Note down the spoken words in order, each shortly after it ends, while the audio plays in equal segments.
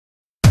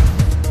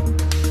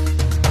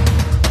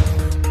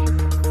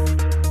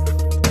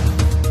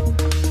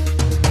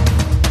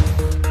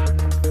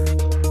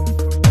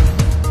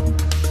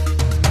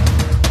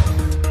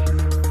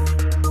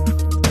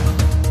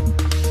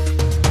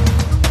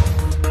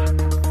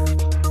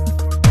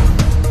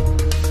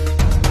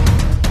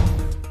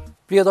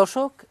প্রিয়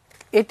দর্শক,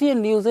 এটিএন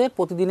নিউজের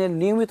প্রতিদিনের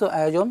নিয়মিত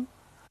আয়োজন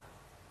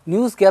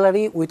নিউজ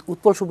গ্যালারি উইথ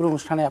উৎপল শুভ্র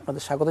অনুষ্ঠানে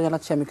আপনাদের স্বাগত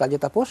জানাচ্ছি আমি কাজী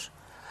তাপস।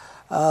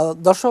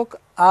 দর্শক,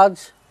 আজ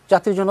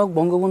জাতির জনক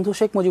বঙ্গবন্ধু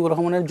শেখ মুজিবুর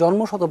রহমানের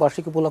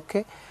জন্মশতবার্ষিকী উপলক্ষে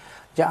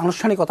যে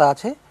আনুষ্ঠানিকতা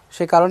আছে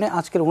সে কারণে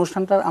আজকের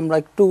অনুষ্ঠানটার আমরা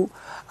একটু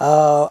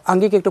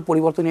আঙ্গিকে একটু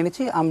পরিবর্তন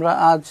এনেছি। আমরা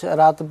আজ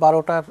রাত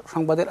 12টার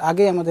সংবাদের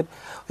আগে আমাদের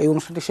এই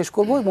অনুষ্ঠানটি শেষ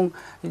করব এবং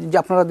যে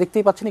আপনারা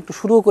দেখতেই পাচ্ছেন একটু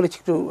শুরুও করেছি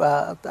একটু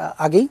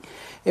আগেই।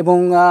 এবং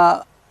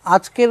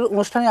আজকের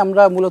অনুষ্ঠানে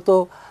আমরা মূলত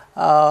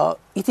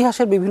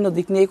ইতিহাসের বিভিন্ন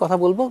দিক নিয়েই কথা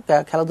বলবো,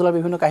 খেলাধুলার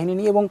বিভিন্ন কাহিনী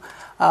নিয়ে। এবং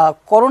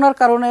করোনার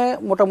কারণে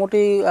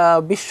মোটামুটি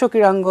বিশ্ব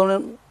ক্রীড়াঙ্গন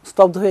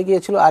স্তব্ধ হয়ে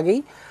গিয়েছিল আগেই।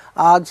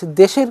 আজ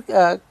দেশের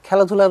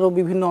খেলাধুলারও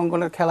বিভিন্ন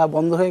অঙ্গনের খেলা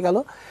বন্ধ হয়ে গেল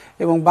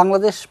এবং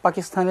বাংলাদেশ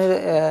পাকিস্তানের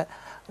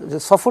যে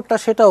সফরটা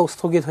সেটাও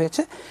স্থগিত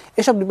হয়েছে।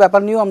 এসব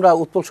ব্যাপার নিয়েও আমরা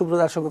উৎপল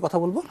শুভ্রদার সঙ্গে কথা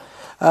বলবো।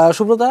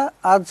 শুভ্রদা,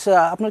 আজ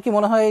আপনার কি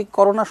মনে হয়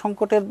করোনা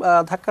সংকটের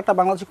ধাক্কাটা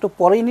বাংলাদেশ একটু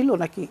পরেই নিল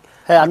নাকি?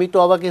 হ্যাঁ, আমি একটু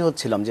অবাকই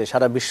হচ্ছিলাম যে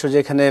সারা বিশ্ব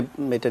যেখানে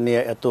এটা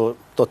নিয়ে এত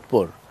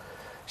তৎপর,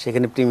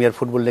 সেখানে প্রিমিয়ার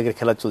ফুটবল লিগের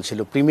খেলা চলছিল।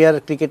 প্রিমিয়ার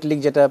ক্রিকেট লিগ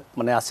যেটা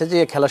মানে আছে যে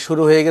খেলা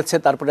শুরু হয়ে গেছে,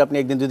 তারপরে আপনি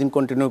একদিন দুদিন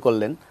কন্টিনিউ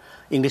করলেন।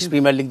 ইংলিশ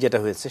প্রিমিয়ার লিগ যেটা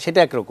হয়েছে সেটা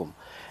একরকম।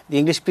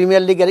 ইংলিশ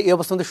প্রিমিয়ার লিগের এই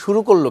অবস্থা শুরু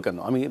করলো কেন,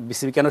 আমি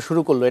বিসিবি কেন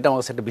শুরু করলো, এটা আমার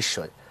কাছে একটা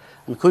বিস্ময়।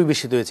 আমি খুবই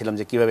বিস্মিত হয়েছিলাম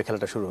যে কীভাবে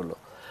খেলাটা শুরু হলো।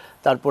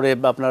 তারপরে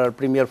আপনার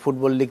প্রিমিয়ার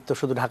ফুটবল লিগ তো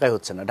শুধু ঢাকায়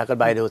হচ্ছে না, ঢাকার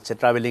বাইরে হচ্ছে,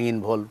 ট্রাভেলিং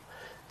ইনভলভ,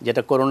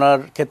 যেটা করোনার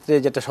ক্ষেত্রে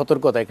যেটা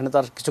সতর্কতা, এখানে তো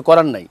আর কিছু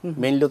করার নাই।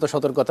 মেইনলি তো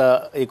সতর্কতা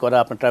এই করা,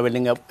 আপনার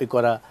ট্রাভেলিং এই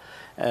করা,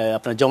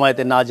 আপনার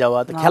জমায়েতে না যাওয়া,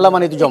 খেলা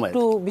মানে তো জমায়েত,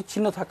 একটু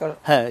বিচ্ছিন্ন থাকার,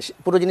 হ্যাঁ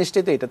পুরো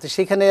জিনিসটাই তো এটা। তো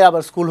সেখানে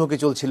আবার স্কুল হকি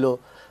চলছিল,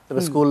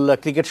 তারপর স্কুল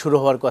ক্রিকেট শুরু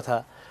হওয়ার কথা।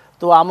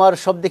 তো আমার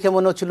সব দেখে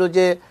মনে হচ্ছিল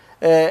যে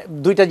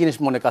দুইটা জিনিস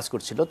মনে কাজ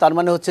করছিল। তার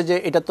মানে হচ্ছে যে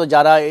এটা তো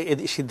যারা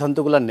এই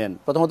সিদ্ধান্তগুলো নেন,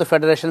 প্রথমত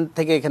ফেডারেশন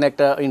থেকে এখানে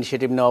একটা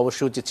ইনিশিয়েটিভ নেওয়া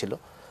অবশ্যই উচিত ছিল।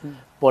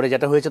 পরে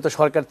যেটা হয়েছে তো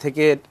সরকার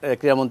থেকে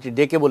ক্রীড়ামন্ত্রী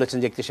ডেকে বলেছেন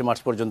যে 31শে মার্চ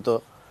পর্যন্ত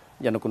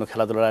যেন কোনো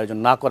খেলাধুলার আয়োজন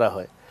না করা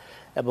হয়।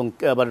 এবং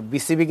আবার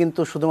বিসিবি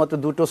কিন্তু শুধুমাত্র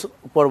দুটো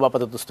পর্ব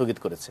আপাতত স্থগিত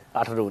করেছে,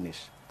 18-19।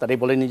 তারাই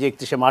বলেনি যে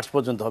 31শে মার্চ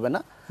পর্যন্ত হবে না,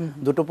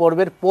 দুটো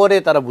পর্বের পরে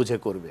তারা বুঝে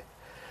করবে।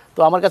 তো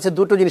আমার কাছে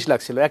দুটো জিনিস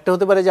লাগছিল। একটা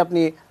হতে পারে যে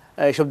আপনি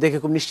এসব দেখে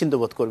খুব নিশ্চিন্ত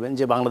বোধ করবেন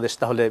যে বাংলাদেশ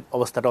তাহলে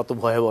অবস্থাটা অত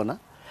ভয়াবহ না।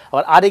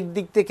 আবার আরেক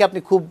দিক থেকে আপনি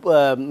খুব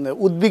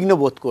উদ্বিগ্ন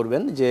বোধ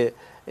করবেন যে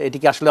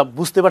এটিকে আসলে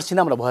বুঝতে পারছি না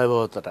আমরা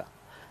ভয়াবহতাটা।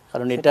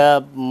 কারণ এটা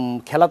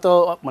খেলা তো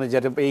মানে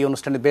যেটা এই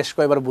অনুষ্ঠানে বেশ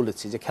কয়েকবার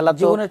বলেছি যে খেলা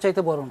জীবনের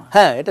চাইতে বড় না।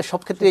 হ্যাঁ, এটা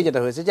সব ক্ষেত্রেই যেটা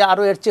হয়েছে যে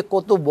আরও এর চেয়ে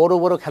কত বড়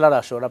বড় খেলার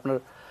আসর। আপনার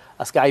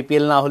আজকে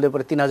আইপিএল না হলে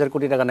পরে 3000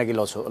 কোটি টাকা নাকি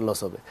লস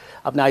হবে।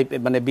 আপনি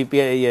মানে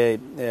বিপিএল,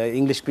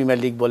 ইংলিশ প্রিমিয়ার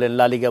লিগ বলেন,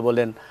 লা লিগা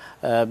বলেন,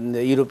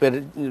 ইউরোপের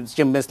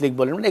চ্যাম্পিয়ন্স লিগ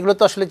বলেন, মানে এগুলো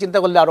তো আসলে চিন্তা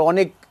করলে আরও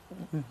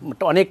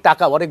অনেক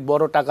টাকা, অনেক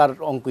বড় টাকার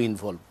অঙ্ক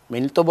ইনভলভ।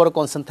 মেইনলি তো বড়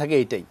কনসার্ন থাকে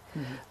এইটাই।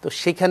 তো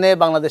সেখানে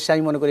বাংলাদেশে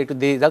আমি মনে করি একটু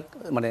দিয়ে যাক,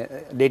 মানে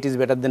that is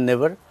better then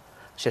never.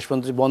 শেষ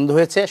পর্যন্ত বন্ধ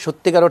হয়েছে।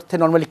 সত্যিকার অর্থে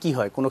নর্মালি কি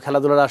হয়, কোনো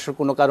খেলাধুলার আসর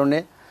কোনো কারণে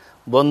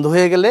বন্ধ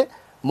হয়ে গেলে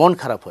মন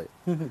খারাপ হয়,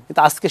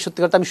 কিন্তু আজকে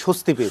সত্যিকার আমি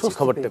স্বস্তি পেয়েছি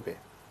খবরটা পেয়ে।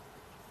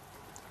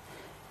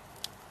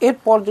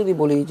 এরপর যদি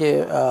বলি যে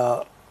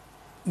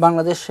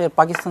বাংলাদেশের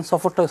পাকিস্তান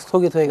সফরটা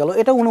স্থগিত হয়ে গেল,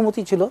 এটা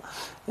অনুমতি ছিল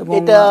এবং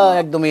এটা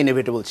একদমই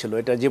ইনএভিটেবল ছিল।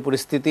 এটা যে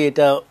পরিস্থিতি,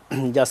 এটা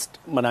জাস্ট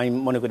মানে আমি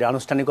মনে করি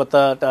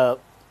আনুষ্ঠানিকতাটা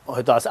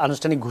হয়তো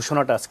আনুষ্ঠানিক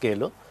ঘোষণাটা আজকে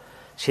এলো,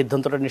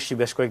 সিদ্ধান্তটা নিশ্চয়ই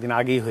বেশ কয়েকদিন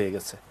আগেই হয়ে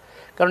গেছে।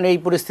 কারণ এই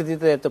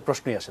পরিস্থিতিতে এত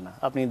প্রশ্নই আসে না।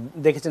 আপনি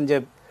দেখেছেন যে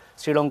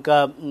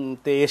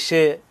শ্রীলঙ্কাতে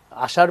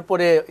আসার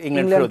পরে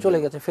ইংল্যান্ড চলে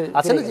গেছে,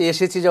 আছে না যে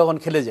এসেছি যখন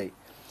খেলে যাই,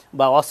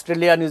 বা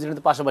অস্ট্রেলিয়া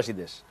নিউজিল্যান্ড পাশাপাশি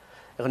দেশ।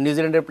 এখন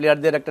নিউজিল্যান্ডের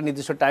প্লেয়ারদের একটা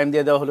নির্দিষ্ট টাইম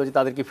দিয়ে দেওয়া হলো যে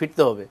তাদেরকে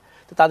ফিরতে হবে,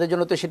 তো তাদের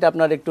জন্য তো সেটা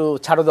আপনার একটু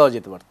ছাড়ও দেওয়া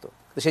যেতে পারতো,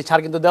 তো সেই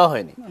ছাড় কিন্তু দেওয়া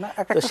হয়নি।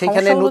 তো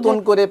সেখানে নতুন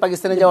করে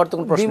পাকিস্তানে যাওয়ার তো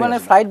কোনো প্রশ্ন নেই। মানে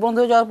ফ্লাইট বন্ধ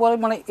হয়ে যাওয়ার পরে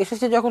মানে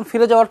এসেছে যখন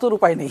ফিরে যাওয়ার তো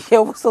উপায় নেই, এই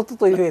অবস্থা তো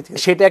তৈরি হয়েছে।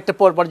 সেটা একটা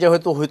পর্যায়ে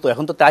হয়তো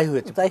এখন তো তাই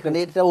হয়েছে। মানে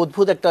এটা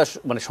অদ্ভুত একটা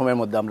মানে সময়ের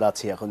মধ্যে আমরা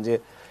আছি এখন, যে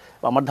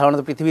আমার ধারণা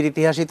তো পৃথিবীর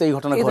ইতিহাসেই তো এই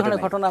ঘটনা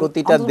ঘটে।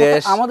 প্রতিটা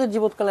দেশ আমাদের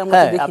জীবৎকালে আমরা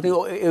দেখি, আপনি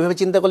এভাবে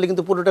চিন্তা করলে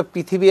কিন্তু পুরোটা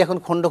পৃথিবী এখন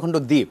খন্ড খন্ড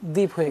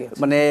দ্বীপ হয়ে গেছে,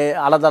 মানে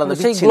আলাদা আলাদা,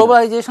 সেই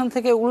গ্লোবালাইজেশন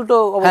থেকে উল্টো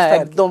অবস্থা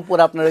একদম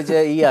পুরো। আপনার ওই যে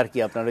আর কি,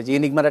 আপনার ওই যে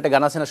এনিগমার একটা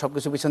গান আছে না,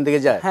 সবকিছু পিছন দিকে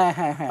যায়,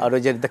 আর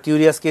ওই যে the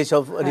curious case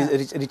of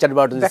Richard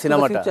Burton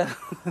সিনেমাটা,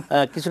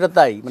 কিছুটা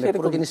তাই। মানে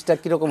পুরো জিনিসটা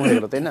কিরকম হয়ে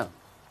গেল, তাই না?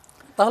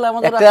 তাহলে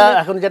আমাদের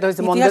এখন যেটা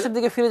হয়েছে ইতিহাসের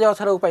দিকে ফিরে যাওয়া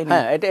ছাড়া উপায় নেই।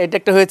 হ্যাঁ, এটা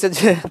একটা হয়েছে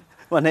যে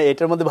মানে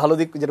এটার মধ্যে ভালো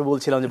দিক, যেটা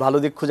বলছিলাম যে ভালো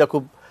দিক খোঁজা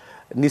খুব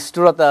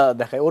নিষ্ঠুরতা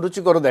দেখায়,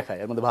 অরুচিকরও দেখায়।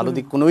 এর মধ্যে ভালো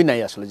দিক কোনোই নাই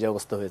আসলে, যে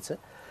অবস্থা হয়েছে।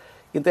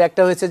 কিন্তু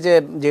একটা হয়েছে যে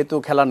যেহেতু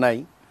খেলা নাই,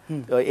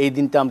 এই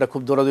দিনটা আমরা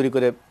খুব দৌড়াদৌড়ি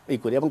করে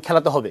করি, এবং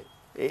খেলা তো হবে।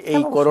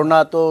 এই করোনা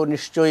তো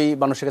নিশ্চয়ই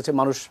মানুষের কাছে,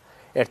 মানুষ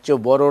এর চেয়েও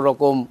বড়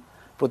রকম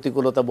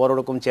প্রতিকূলতা, বড়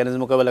রকম চ্যালেঞ্জ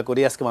মোকাবেলা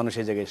করে আজকে মানুষ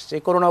এই জায়গায় এসেছে।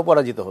 এই করোনাও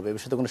পরাজিত হবে, এ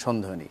বিষয়ে তো কোনো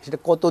সন্দেহ নেই। সেটা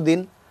কতদিন,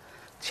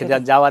 সেটা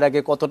যাওয়ার আগে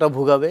কতটা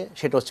ভোগাবে,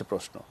 সেটা হচ্ছে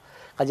প্রশ্ন।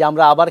 কাজে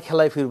আমরা আবার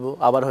খেলায় ফিরবো,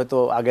 আবার হয়তো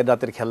আগের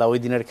রাতের খেলা, ওই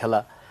দিনের খেলা,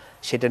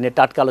 সেটা নিয়ে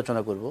টাটকা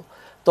আলোচনা করব।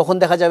 তখন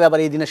দেখা যাবে আবার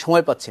এই দিনে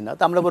সময় পাচ্ছি না,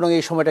 তো আমরা বরং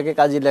এই সময়টাকে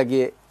কাজে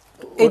লাগিয়ে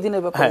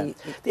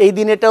এই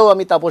দিনেটাও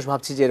আমি তাপস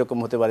ভাবছি যে এরকম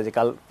হতে পারে যে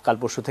কাল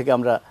পরশু থেকে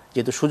আমরা,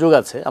 যেহেতু সুযোগ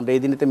আছে, আমরা এই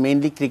দিনেতে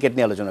মেইনলি ক্রিকেট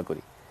নিয়ে আলোচনা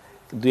করি।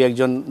 দুই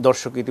একজন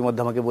দর্শক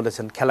ইতিমধ্যে আমাকে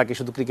বলেছেন খেলা কি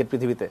শুধু ক্রিকেট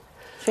পৃথিবীতে,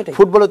 সেটাই।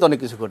 ফুটবলে তো অনেক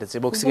কিছু ঘটেছে,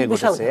 বক্সিংয়ে ফুটবল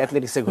বিশাল ঘটেছে, খেলা।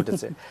 অ্যাথলেটিক্সে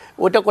ঘটেছে।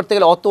 ওইটা করতে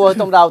গেলে অত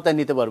হয়তো আমরা আওতায়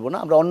নিতে পারবো না,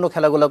 আমরা অন্য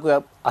খেলাগুলোকে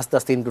আস্তে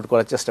আস্তে ইনক্লুড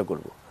করার চেষ্টা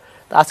করব।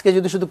 তো আজকে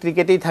যদি শুধু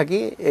ক্রিকেটেই থাকি,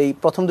 এই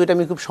প্রথম দুইটা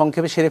আমি খুব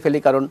সংক্ষেপে সেরে ফেলি,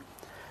 কারণ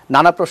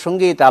নানা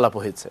প্রসঙ্গে এটা আলাপ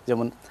হয়েছে।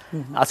 যেমন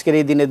আজকের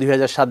এই দিনে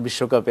 2007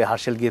 বিশ্বকাপে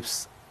হার্শেল গিবস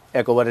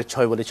 1 ওভারে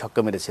 6 বলে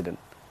ছক্কা মেরেছিলেন,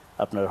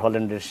 আপনার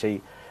হল্যান্ডের সেই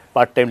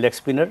পার্ট টাইম লেগ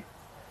স্পিনার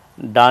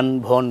ডান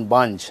ভন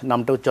বাঞ্জ,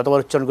 নামটা যতবার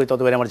উচ্চারণ করি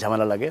ততবার আমার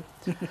ঝামেলা লাগে।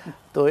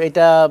 তো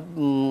এটা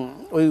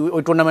ওই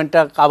ওই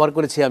টুর্নামেন্টটা কাভার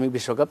করেছি আমি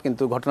বিশ্বকাপ,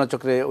 কিন্তু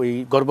ঘটনাচক্রে ওই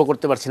গর্ব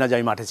করতে পারছি না যে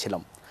আমি মাঠে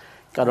ছিলাম,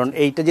 কারণ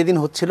এইটা যেদিন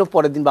হচ্ছিল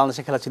পরের দিন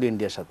বাংলাদেশে খেলা ছিল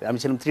ইন্ডিয়ার সাথে, আমি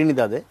ছিলাম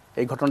ত্রিনিদাদে,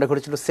 এই ঘটনাটা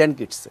ঘটেছিল সেন্ট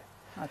কিটসে।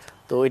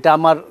 তো এটা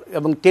আমার,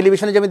 এবং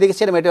টেলিভিশনে যে আমি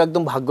দেখেছিলাম এটা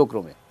একদম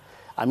ভাগ্যক্রমে।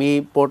 আমি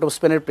পোর্ট অফ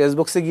স্পেনের প্রেস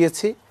বক্সে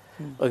গিয়েছি,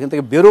 ওইখান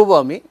থেকে বেরোবো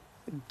আমি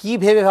কি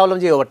ভেবে ভাবলাম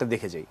যে এই ওভারটা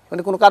দেখে যাই,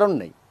 মানে কোনো কারণ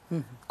নেই,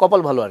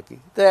 কপাল ভালো আর কি।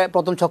 তো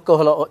প্রথম ছক্কা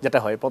হলো, যেটা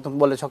হয় প্রথম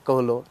বলে ছক্কা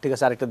হলো, ঠিক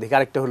আছে, আরেকটা দেখে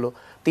আরেকটা হলো,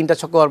 3টা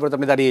ছক্কা হওয়ার পরে তো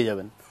আপনি দাঁড়িয়ে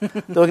যাবেন।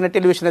 তো ওইখানে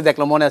টেলিভিশনে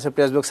দেখলাম, মনে আছে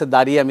প্রেস বক্সে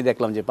দাঁড়িয়ে আমি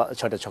দেখলাম যে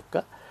 6টা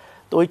ছক্কা।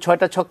 তো ওই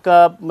 6টা ছক্কা,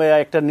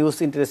 একটা নিউজ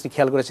ইন্টারেস্টিং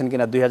খেয়াল করেছেন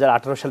কিনা,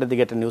 2018 সালের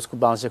দিকে একটা নিউজ খুব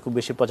বাংলাদেশে খুব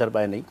বেশি প্রচার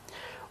পায় নাই।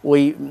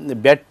 ওই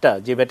ব্যাটটা,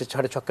 যে ব্যাটে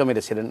 6টা ছক্কা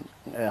মেরেছিলেন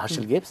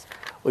হার্শেল গিবস,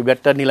 ওই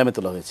ব্যাটটা নিলামে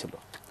তোলা হয়েছিল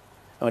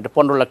এবং এটা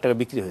 15 লাখ টাকা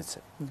বিক্রি হয়েছে।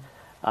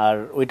 আর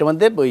ওইটার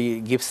মধ্যে ওই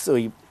গিবস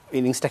ওই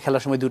ইনিংসটা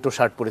খেলার সময় 2টো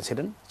শার্ট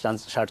পরেছিলেন,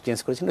 শার্ট চেঞ্জ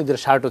করেছিলেন, ওই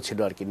 2টো শার্টও ছিল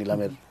আর কি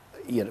নিলামের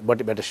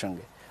ব্যাটের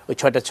সঙ্গে, ওই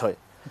 6টা 6।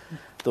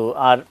 তো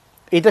আর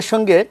এটার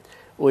সঙ্গে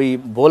ওই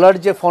বোলার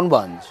যে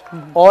ফনবাঞ্জ,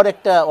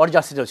 ওর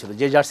জার্সিটাও ছিল,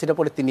 যে জার্সিটা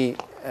পরে তিনি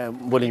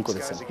বোলিং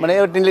করেছেন, মানে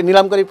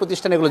নিলামকারী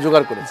প্রতিষ্ঠান এগুলো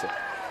জোগাড় করেছে।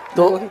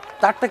 তো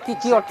তারটা কি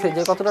কি অর্থে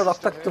যে কতটা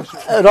রক্তাক্ত?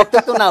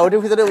 রক্তাক্ত না,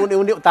 ওটার ভিতরে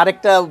উনি তার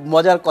একটা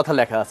মজার কথা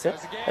লেখা আছে,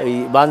 ওই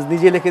বাঞ্জ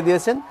নিজে লিখে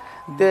দিয়েছেন,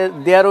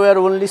 there were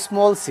only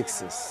small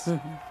sixes,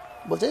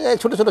 বলছে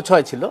ছোট ছোট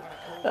 6 ছিল।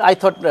 আই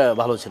থট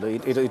ভালো ছিল,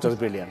 ইট ওয়াজ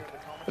ব্রিলিয়ান্ট।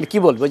 কি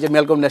বলবো, যে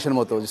ম্যালকম ন্যাশের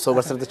মতো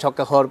সোভার সাথে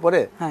ছক্কা খাওয়ার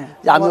পরে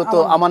যে আমিও তো,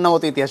 আমার নামও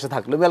তো ইতিহাসে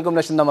থাকলো, ম্যালকম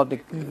ন্যাশের নাম আপনি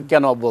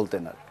কেন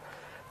বলতেন আর।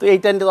 তো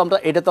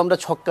এইটা তো আমরা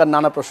ছক্কার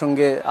নানা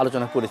প্রসঙ্গে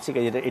আলোচনা করেছি,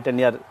 এটা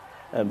নিয়ে আর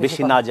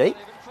বেশি না যাই।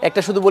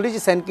 একটা শুধু বলি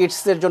যে সেন্ট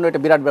কিটসের জন্য এটা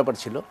বিরাট ব্যাপার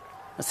ছিল।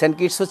 সেন্ট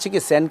কিটস হচ্ছে কি,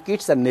 সেন্ট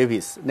কিটস আর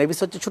নেভিস, নেভিস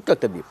হচ্ছে ছোট্ট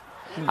একটা দ্বীপ।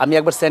 আমি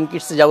একবার সেন্ট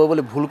কিটসে যাবো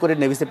বলে ভুল করে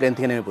নেভিসে প্লেন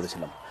থেকে নেমে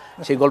পড়েছিলাম,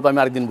 সেই গল্প আমি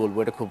আরেকদিন বলবো।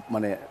 এটা খুব,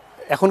 মানে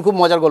এখন খুব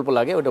মজার গল্প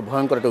লাগে, ওটা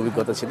ভয়ঙ্কর একটা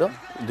অভিজ্ঞতা ছিল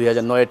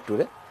 2009-এর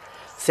ট্যুরে।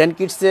 সেন্ট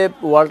কিটসে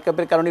ওয়ার্ল্ড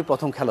কাপের কারণেই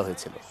প্রথম খেলা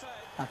হয়েছিল।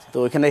 তো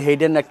ওইখানে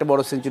হেইডেন একটা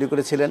বড় সেঞ্চুরি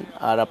করেছিলেন,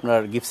 আর আপনার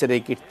গিবসের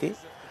এই কীর্তি,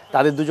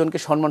 তাদের দুজনকে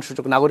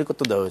সম্মানসূচক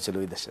নাগরিকত্ব দেওয়া হয়েছিল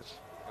ওই দেশের,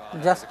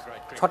 জাস্ট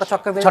 6টা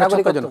ছক্কা মেরে 6টা ছক্কার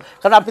নাগরিকত্ব। জন্য।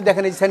 কারণ আপনি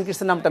দেখেন এই সেন্ট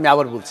কিটসের নামটা আমি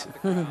আবার বলছি,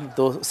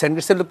 তো সেন্ট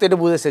কিটসের লোক তো এটা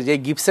বুঝেছে যে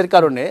গিবসের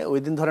কারণে ওই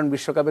দিন ধরেন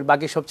বিশ্বকাপের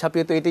বাকি সব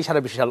ছাপিয়ে তো এটাই সারা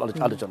বিশ্বের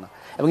আলোচনা,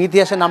 এবং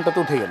ইতিহাসের নামটা তো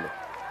উঠে গেল।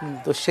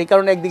 তো সেই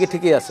কারণে একদিকে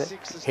ঠিকই আছে,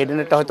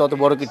 হেডেনেরটা হয়তো অত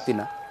বড় কীর্তি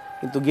না,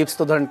 কিন্তু গিবস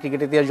তো ধরেন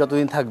ক্রিকেট ইতিহাস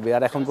যতদিন থাকবে,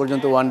 আর এখন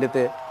পর্যন্ত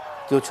ওয়ানডেতে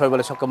কেউ 6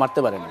 বলে ছক্কা মারতে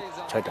পারে না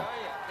 6টা।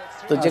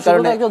 তো যে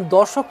কারণে একজন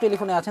দর্শক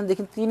টেলিফোনে আছেন,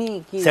 দেখুন তিনি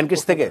কি। সেন্ট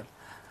কিটস থেকে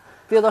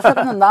প্রিয় দর্শক,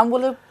 আপনার নাম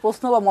বলে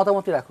প্রশ্ন বা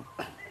মতামত রাখুন।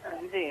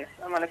 জি,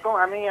 আসসালামু আলাইকুম,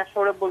 আমি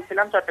সৌরভ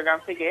বলছিলাম চট্টগ্রাম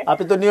থেকে।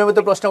 আপনি তো নিয়মিত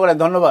প্রশ্ন করেন,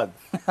 ধন্যবাদ।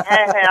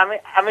 হ্যাঁ হ্যাঁ,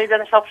 আমি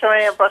যেন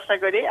সবসময় প্রশ্ন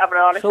করি,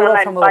 আপনার অনেক সময়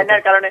লাইন পাই না,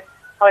 কারণে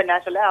হয় না।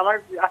 আসলে আমার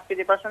আজকে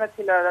যে প্রশ্নটা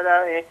ছিল দাদা,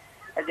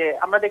 যে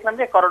আমরা দেখলাম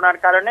যে করোনার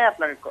কারণে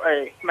আপনার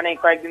মানে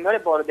কয়েকদিন ধরে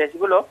বড়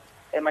দেশগুলো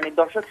মানে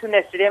দর্শক শূন্য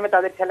স্টেডিয়ামে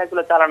তাদের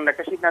খেলাগুলো চালানোর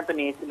একটা সিদ্ধান্ত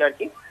নিয়েছিল আর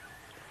কি।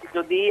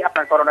 যদি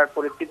আপনার করোনার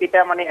পরিস্থিতিটা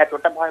মানে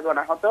এতটা ভয়াবহ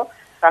না হতো,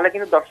 তাহলে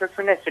কিন্তু দর্শক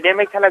শূন্য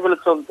স্টেডিয়ামে খেলাগুলো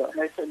চলতো,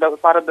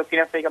 ভারত, দক্ষিণ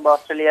আফ্রিকা বা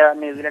অস্ট্রেলিয়া,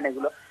 নিউজিল্যান্ড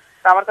এগুলো।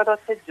 তো আমার কথা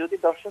হচ্ছে, যদি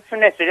দর্শক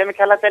শূন্য স্টেডিয়ামে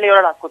খেলা চালিয়ে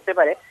ওরা রাগ করতে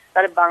পারে,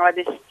 তাহলে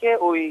বাংলাদেশকে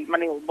ওই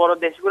মানে বড়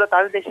দেশগুলো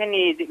তাদের দেশে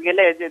নিয়ে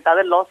গেলে যে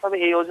তাদের লস হবে,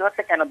 এই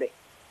অজুহাতটা কেন দেয়?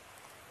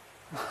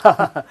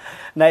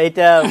 না,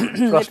 এটা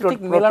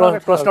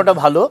প্রশ্নটা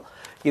ভালো,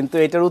 কিন্তু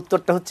এটার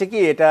উত্তরটা হচ্ছে কি,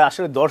 এটা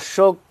আসলে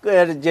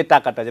দর্শকের যে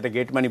টাকাটা, যেটা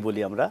গেট মানি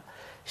বলি আমরা,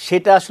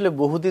 সেটা আসলে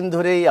বহুদিন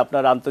ধরেই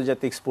আপনার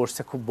আন্তর্জাতিক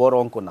স্পোর্টসে খুব বড়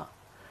অঙ্ক না।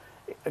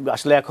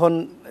 আসলে এখন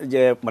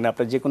যে মানে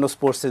আপনার যে কোনো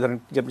স্পোর্টসে ধরেন,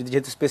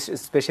 যেহেতু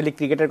স্পেশালি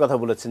ক্রিকেটের কথা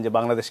বলেছেন, যে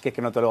বাংলাদেশকে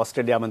কেন তাহলে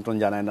অস্ট্রেলিয়া আমন্ত্রণ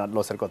জানায় না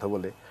লসের কথা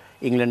বলে,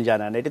 ইংল্যান্ড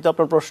জানায় না, এটি তো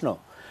আপনার প্রশ্ন।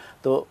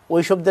 তো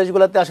ওই সব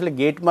দেশগুলোতে আসলে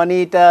গেট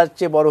মানিটা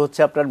চেয়ে বড় হচ্ছে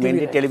আপনার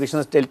mainly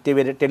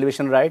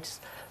television rights,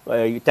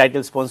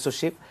 title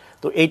sponsorship.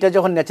 তো এইটা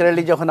যখন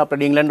ন্যাচারালি যখন আপনার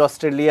ইংল্যান্ড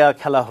অস্ট্রেলিয়া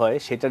খেলা হয়,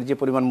 সেটার যে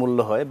পরিমাণ মূল্য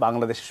হয়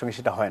বাংলাদেশের সঙ্গে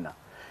সেটা হয় না।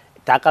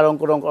 টাকার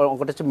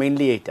অঙ্কটা হচ্ছে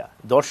মেইনলি এইটা।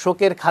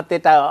 দর্শকের খাতে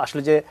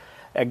আসলে যে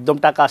একদম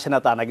টাকা আসে না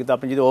তা না, কিন্তু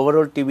আপনি যদি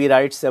ওভারঅল টিভি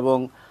রাইটস এবং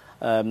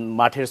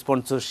মাঠের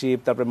স্পন্সরশিপ,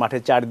 তারপরে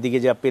মাঠের চারদিকে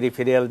যে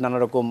পেরিফেরিয়াল নানা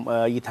রকম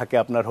থাকে,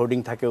 আপনার হোর্ডিং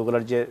থাকে,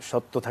 ওগুলোর যে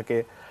সত্য থাকে,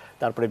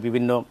 তারপরে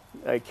বিভিন্ন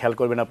খেয়াল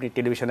করবেন আপনি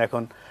টেলিভিশনে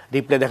এখন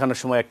রিপ্লে দেখানোর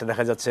সময় একটা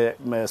দেখা যাচ্ছে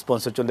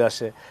স্পন্সর চলে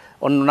আসে,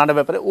 অন্য নানা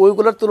ব্যাপারে,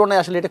 ওইগুলোর তুলনায়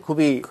আসলে এটা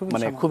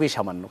খুবই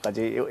সামান্য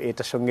কাজে,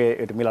 এটার সঙ্গে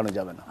এটা মেলানো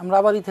যাবে না। আমরা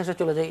আবার ইতিহাসে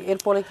চলে যাই,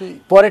 এরপরে কি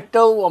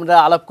পরেরটাও আমরা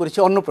আলাপ করেছি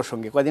অন্য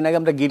প্রসঙ্গে। কয়েকদিন আগে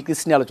আমরা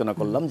গিলক্রিস্ট নিয়ে আলোচনা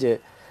করলাম, যে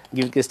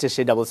গিলক্রিস্টের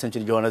সেই ডাবল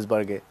সেঞ্চুরি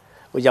জোহানেসবার্গে,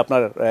 ওই যে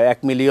আপনার 1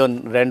 মিলিয়ন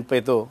র্যান্ড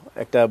পেতো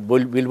একটা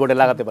বিলবোর্ডে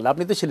লাগাতে পারলে,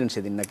 আপনি তো ছিলেন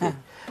সেদিন নাকি?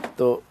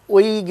 তো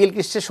ওই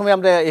গিলক্রিস্টের সময়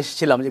আমরা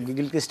এসেছিলাম, যে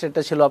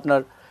গিলক্রিস্টেরটা ছিল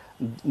আপনার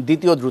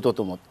দ্বিতীয়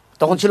দ্রুততম,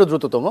 তখন ছিল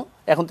দ্রুততম,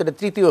 এখন তো এটা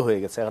তৃতীয় হয়ে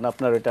গেছে। এখন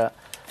আপনার এটা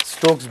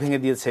স্টোকস ভেঙে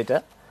দিয়েছে এটা,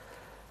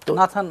 তো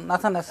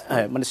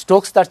হ্যাঁ মানে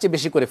স্টোকস তার চেয়ে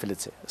বেশি করে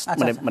ফেলেছে,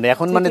 মানে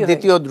এখন মানে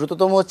দ্বিতীয়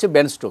দ্রুততম হচ্ছে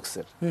বেন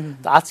স্টোকসের।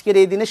 তো আজকের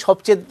এই দিনে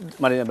সবচেয়ে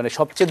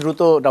সবচেয়ে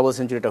দ্রুত ডাবল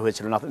সেঞ্চুরিটা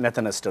হয়েছিল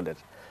ন্যাথান অ্যাস্টলের।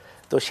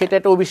 তো সেটা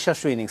একটা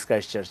অবিশ্বাস্য ইনিংস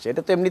ক্রাইস্টচার্চে।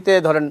 এটা তো এমনিতে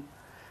ধরেন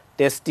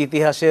টেস্ট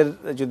ইতিহাসের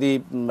যদি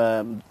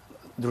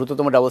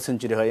দ্রুততম ডাবল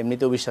সেঞ্চুরি হয়,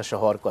 এমনিতে অবিশ্বাস্য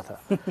হওয়ার কথা।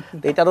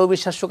 তো এটারও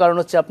অবিশ্বাস্য কারণ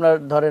হচ্ছে আপনার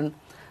ধরেন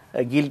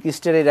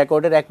গিলক্রিস্টের এই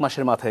রেকর্ডের 1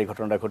 মাসের মাথায় এই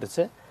ঘটনাটা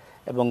ঘটেছে,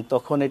 এবং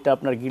তখন এটা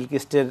আপনার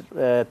গিলক্রিস্টের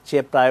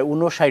চেয়ে প্রায়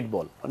 59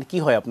 বল, মানে কি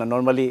হয় আপনার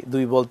নর্মালি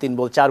 2 বল 3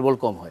 বল 4 বল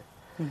কম হয়,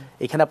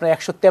 এখানে আপনার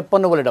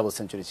 153 বলে ডাবল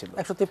সেঞ্চুরি ছিল।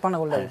 153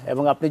 বলে।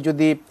 এবং আপনি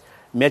যদি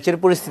ম্যাচের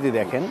পরিস্থিতি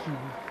দেখেন,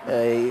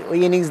 ওই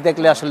ইনিংস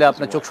দেখলে আসলে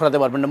আপনার চোখ সরাতে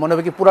পারবেন না, মনে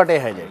হবে কি পুরাটাই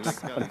হাইলাইটস,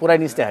 মানে পুরাই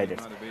নিচে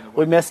হাইলাইটস।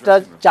 ওই ম্যাচটা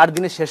 4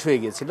 দিনে শেষ হয়ে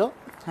গিয়েছিল।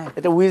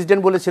 এটা উইজডেন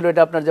বলেছিল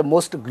এটা আপনার যে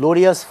most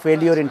glorious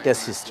failure in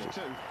test history.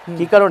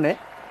 কি কারণে?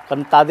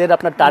 কারণ তাদের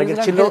আপনার টার্গেট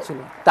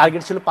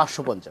ছিল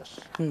 550,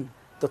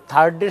 তো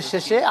থার্ড ডের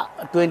শেষে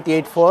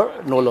 28 ফর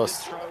নো লস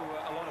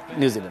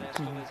নিউজিল্যান্ড।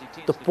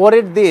 তো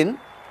পরের দিন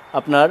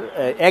আপনার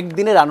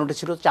একদিনে রান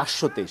উঠেছিল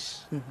 423,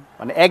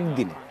 মানে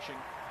একদিনে।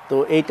 তো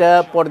এইটা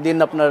পরদিন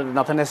আপনার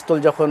নাথান অ্যাস্টল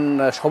যখন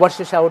সবার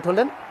শেষে আউট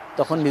হলেন,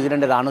 তখন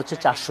নিউজিল্যান্ডের রান হচ্ছে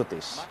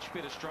 423,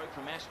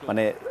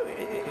 মানে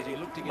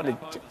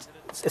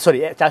সরি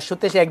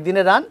 423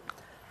 একদিনে রান।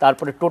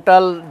 তারপরে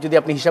টোটাল যদি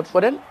আপনি হিসাব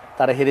করেন,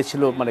 তারা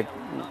হেরেছিল মানে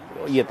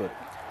ইয়েতে,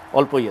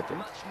 অল্প ইয়েতে।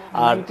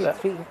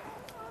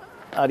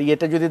 আর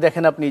ইয়েটা যদি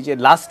দেখেন আপনি, যে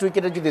লাস্ট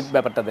উইকেটের যদি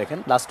ব্যাপারটা দেখেন,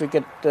 লাস্ট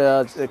উইকেট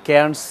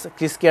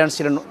ক্রিস কেয়ার্নস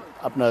ছিলেন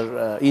আপনার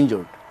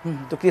ইনজোর্ড।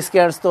 তো ক্রিস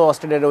কেয়ার্নস তো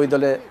অস্ট্রেলিয়ার ওই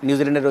দলে,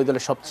 নিউজিল্যান্ডের ওই দলে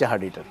সবচেয়ে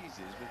হার্ড হিটার।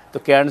 তো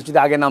কেয়ার্নস যদি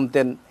আগে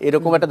নামতেন,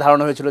 এরকম একটা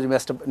ধারণা হয়েছিল যে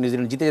ম্যাচটা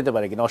নিউজিল্যান্ড জিতে যেতে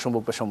পারে কিনা,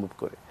 অসম্ভবকে সম্ভব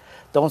করে।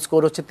 তখন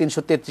স্কোর হচ্ছে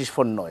 333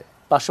 ফর 9,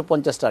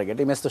 550 টার্গেট,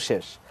 এই ম্যাচ তো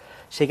শেষ।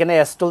 সেখানে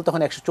অ্যাস্টল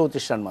তখন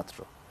 134 রান মাত্র।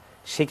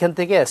 সেখান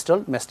থেকে অ্যাস্টল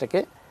ম্যাচটাকে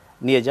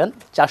নিয়ে যান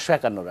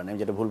 451 রানে, আমি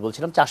যেটা ভুল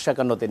বলছিলাম,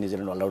 451তে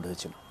নিউজিল্যান্ড অল আউট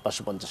হয়েছিল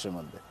 550-এর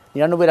মধ্যে,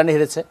 99 রানে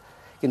হেরেছে।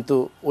 কিন্তু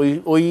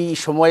ওই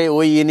সময়ে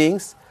ওই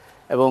ইনিংস,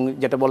 এবং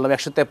যেটা বললাম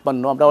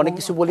 153, আমরা অনেক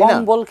কিছু বলি না,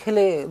 কম বল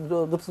খেলে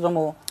দ্রুততম।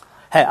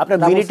 হ্যাঁ, আপনার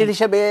মিনিটের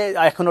হিসাবে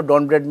এখনো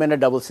ডন ব্র্যাডম্যানের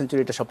ডাবল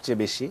সেঞ্চুরিটা সবচেয়ে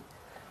বেশি,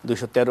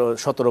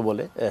 217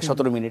 বলে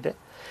 17 মিনিটে।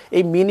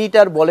 এই মিনিট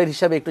আর বলের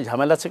হিসাবে একটু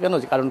ঝামেলা আছে কেন?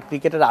 কারণ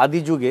ক্রিকেটের আদি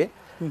যুগে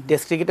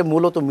টেস্ট ক্রিকেটে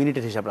মূলত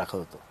মিনিটের হিসাব রাখা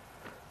হতো।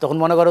 তখন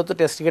মনে করা হতো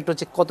টেস্ট ক্রিকেট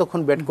হচ্ছে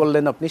কতক্ষণ ব্যাট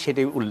করলেন আপনি,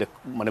 সেটাই উল্লেখ,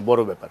 মানে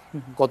বড় ব্যাপার,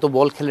 কত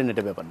বল খেলেন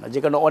এটা ব্যাপার না। যে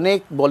কারণে অনেক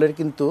বলের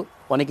কিন্তু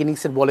অনেক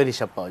ইনিংসের বলের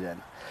হিসাব পাওয়া যায়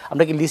না।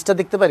 আমরা কি লিস্টটা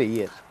দেখতে পারি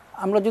ইয়ের?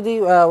 আমরা যদি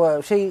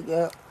সেই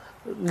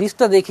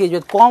লিস্টটা দেখি, যে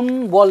কম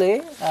বলে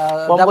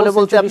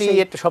বলতে আপনি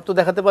সব তো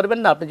দেখাতে পারবেন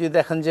না। আপনি যদি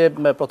দেখেন যে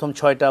প্রথম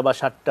 6টা বা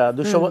 7টা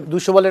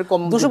 200 বলের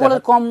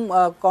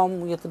কম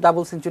ইয়েতে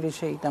ডাবল সেঞ্চুরি,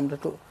 সেইটা আমরা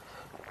একটু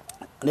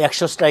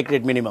 100 স্ট্রাইক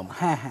রেট মিনিমাম।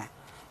 হ্যাঁ,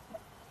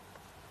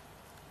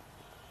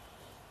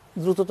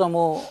 দ্রুততম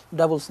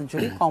ডাবল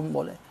সেঞ্চুরি কম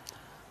বলে,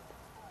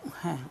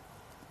 হ্যাঁ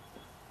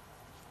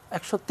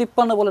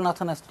 153 বলে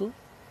নাথান অ্যাস্টল।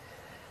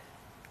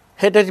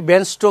 এটা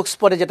বেন স্টোকস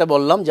পরে যেটা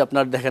বললাম, যে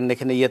আপনার দেখেন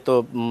এখানে ইয়ে, তো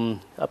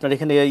আপনার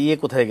এখানে ইয়ে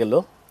কোথায় গেল,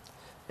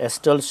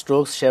 অ্যাস্টল,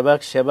 স্টোকস,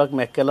 শেবাক,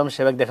 ম্যাককালাম,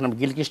 দেখেন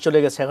গিলক্রিস্ট চলে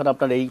গেছে এখন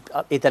আপনার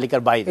এই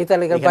তালিকার বাইরে।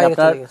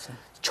 আপনার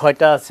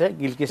 6টা আছে,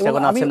 গিলক্রিস্ট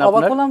এখন আছেন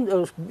আপনার।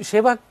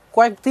 শেবাক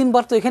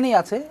তিনবার তো এখানেই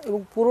আছে, এবং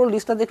পুরো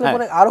লিস্টটা দেখলে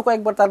পরে আরো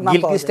কয়েকবার তার নাম।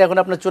 গিলক্রিস্ট এখন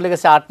আপনার চলে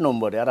গেছে 8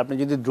 নম্বরে। আর আপনি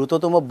যদি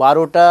দ্রুততম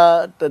 12টা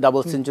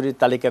ডাবল সেঞ্চুরির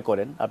তালিকা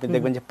করেন, আপনি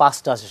দেখবেন যে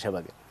 5টা আছে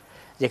শেবাগে,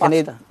 যেখানে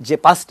যে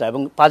 5টা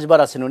এবং 5 বার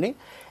আছেন উনি।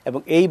 এবং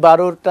এই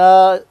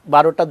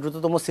 12টা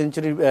দ্রুততম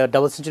সেঞ্চুরি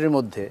ডাবল সেঞ্চুরির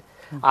মধ্যে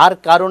আর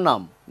কারো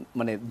নাম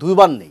মানে 2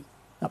 বার নেই।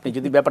 আপনি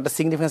যদি ব্যাপারটা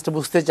সিগনিফিকেন্সটা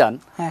বুঝতে চান,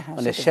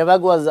 মানে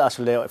শেবাগ ওয়াজ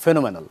আসলে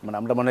ফেনোমেনাল, মানে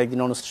আমরা মনে হয় একদিন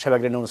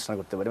শেবাগের অনুষ্ঠান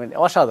করতে পারি, মানে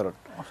অসাধারণ।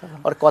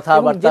 আর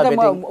কথাবার্তা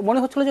মনে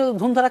হচ্ছিল যে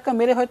ধুমধারাক্কা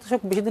মেরে হয়তো সব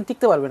বেশি দিন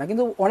টিকতে পারবে না,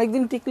 কিন্তু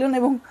অনেকদিন টিকলেন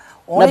এবং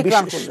অনেক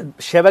রান করলেন।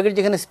 শেবাগের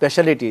যেখানে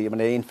স্পেশালিটি,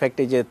 মানে ইনফ্যাক্ট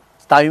এই যে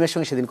তামিমের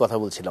সঙ্গে সেদিন কথা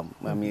বলছিলাম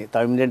আমি,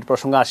 তামিমের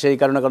প্রসঙ্গ আসে এই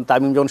কারণে, কারণ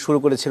তামিম যখন শুরু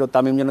করেছিল,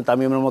 তামিম যেন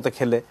তামিমের মতো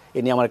খেলে, এ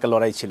নিয়ে আমার একটা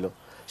লড়াই ছিল।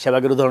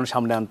 শেবাগের উদাহরণ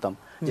সামনে আনতাম,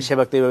 যে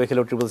শেবাগ তো এইভাবে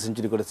খেলেও ট্রিপল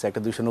সেঞ্চুরি করেছে,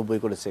 একটা 290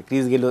 করেছে,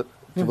 ক্রিস গেলও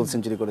ট্রিপল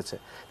সেঞ্চুরি করেছে।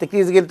 তো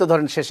ক্রিস গেল তো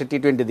ধরেন শেষে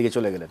টি20 দিকে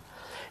চলে গেলেন।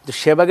 তো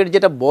শেবাগের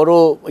যেটা বড়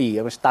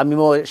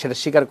তামিমও সেটা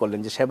স্বীকার করলেন,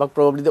 যে Sehwag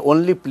probably the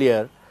only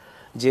player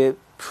যে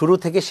শুরু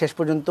থেকে শেষ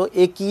পর্যন্ত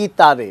একই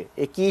তারে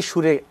একই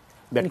সুরে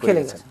ব্যাট করে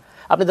গেছেন।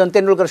 আপনি ধরেন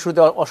তেন্ডুলকার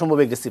শুরুতে অসম্ভব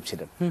এগ্রেসিভ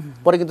ছিলেন,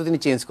 পরে কিন্তু তিনি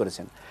চেঞ্জ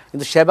করেছেন।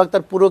 কিন্তু শেবাগ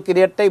তার পুরো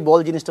ক্যারিয়ারটাই বল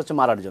জিনিসটা হচ্ছে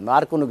মারার জন্য,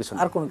 আর কোনো কিছু না।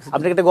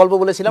 আপনাকে একটা গল্প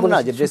বলেছিলাম না,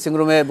 যে ড্রেসিং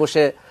রুমে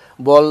বসে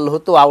বল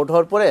হতো, আউট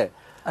হওয়ার পরে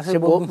সে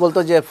বলতো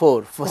যে 4,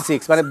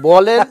 6, মানে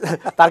বলের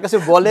তার কাছে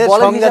বলের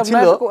সংজ্ঞা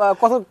ছিল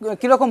কত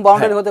কিরকম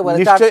বাউন্ডারি হতে পারে।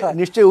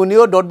 নিশ্চয়ই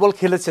উনিও ডট বল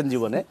খেলেছেন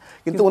জীবনে,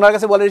 কিন্তু ওনার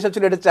কাছে বলের হিসাব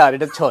ছিল এটা 4,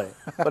 এটা 6,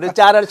 মানে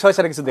 4 আর 6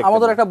 ছাড়া কিছু দেখতে।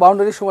 আমাদের একটা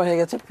বাউন্ডারি সময় হয়ে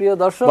গেছে প্রিয়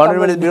দর্শক,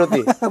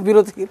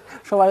 বিরতির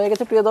সময় হয়ে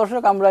গেছে প্রিয়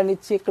দর্শক। আমরা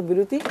নিচ্ছি একটা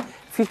বিরতি,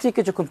 ফিরছি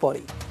কিছুক্ষণ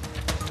পরেই।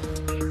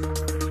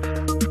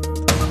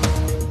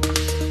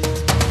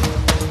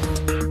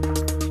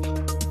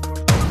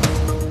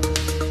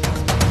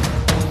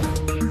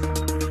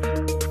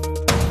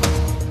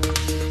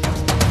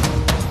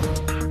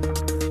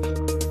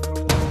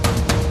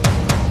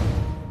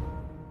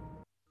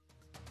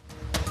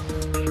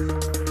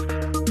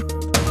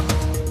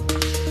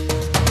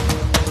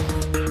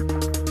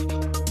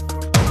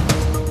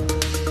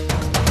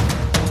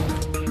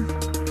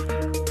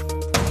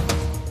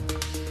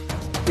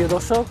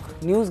 দর্শক,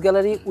 নিউজ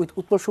গ্যালারি উইথ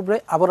উৎপল শুভ্রে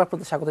আবার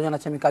আপনাদের স্বাগত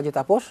জানাচ্ছি আমি কাজী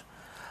তাপস।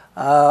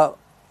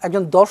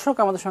 একজন দর্শক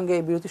আমাদের সঙ্গে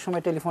এই বিরতির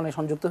সময় টেলিফোনে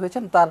সংযুক্ত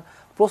হয়েছেন, তার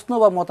প্রশ্ন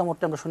বা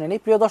মতামতটি আমরা শুনে নিই।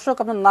 প্রিয় দর্শক,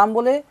 আপনার নাম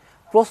বলে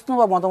প্রশ্ন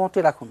বা মতামতটি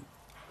রাখুন।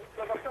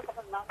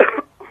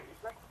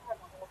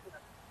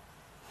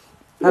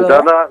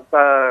 দাদা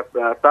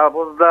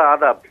তাপসদা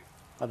আদাব।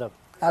 আদাব।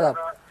 আদাব।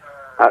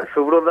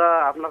 শুভ্রদা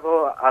আপনাকেও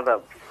আদাব।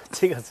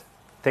 ঠিক আছে,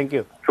 থ্যাংক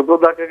ইউ।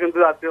 শুভ্রদাকে কিন্তু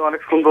আজকে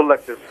অনেক সুন্দর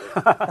লাগতেছে।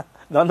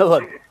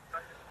 ধন্যবাদ।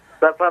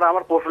 স্যার,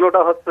 আমার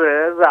প্রশ্নটা হচ্ছে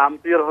যে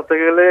আম্পায়ার হতে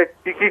গেলে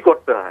কি কি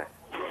করতে হয়?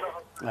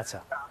 আচ্ছা,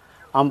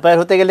 আম্পায়ার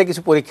হতে গেলে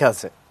কিছু পরীক্ষা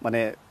আছে। মানে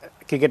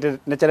ক্রিকেটের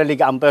ন্যাচারালি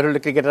আম্পায়ার হলে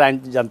ক্রিকেটের আইন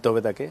জানতে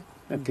হবে তাকে।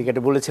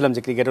 ক্রিকেটে বলেছিলাম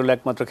যে ক্রিকেট হলো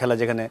একমাত্র খেলা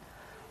যেখানে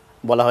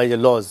বলা হয় যে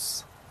লজ,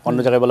 অন্য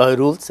জায়গায় বলা হয়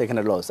রুলস,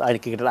 এখানে লজ, আইন,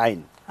 ক্রিকেটের আইন।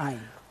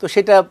 তো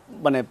সেটা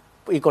মানে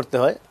করতে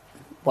হয়,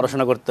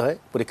 পড়াশোনা করতে হয়,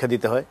 পরীক্ষা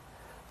দিতে হয়।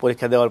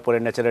 পরীক্ষা দেওয়ার পরে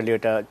ন্যাচারালি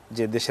ওটা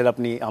যে দেশের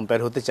আপনি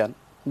আম্পায়ার হতে চান,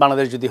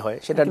 বাংলাদেশ যদি হয়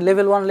সেটা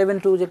লেভেল 1 লেভেল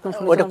 2 যেরকম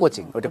ওটা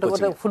কোচিং, ওটা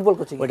ফুটবল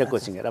কোচিং, ওটা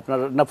কোচিং এর আপনার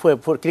না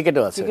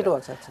ক্রিকেটও আছে।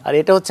 আর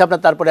এটা হচ্ছে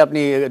আপনার তারপরে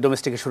আপনি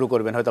ডোমেস্টিকে শুরু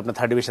করবেন, হয়তো আপনার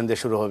 3rd ডিভিশন দিয়ে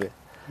শুরু হবে।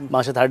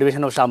 বাংলাদেশে 3rd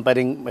ডিভিশন অবশ্য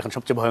আম্পায়ারিং এখন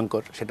সবচেয়ে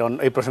ভয়ঙ্কর, সেটা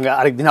এই প্রসঙ্গে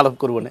আরেকদিন আলাপ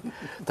করবো না।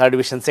 3rd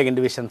division, 2nd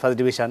division, 1st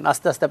division,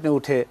 আস্তে আস্তে আপনি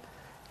উঠে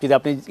যদি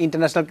আপনি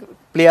ইন্টারন্যাশনাল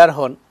প্লেয়ার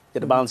হন,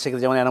 যেটা বাংলাদেশে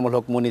যেমন এনামুল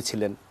হক মনি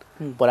ছিলেন,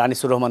 পরে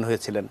আনিসুর রহমান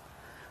হয়েছিলেন,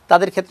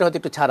 তাদের ক্ষেত্রে হয়তো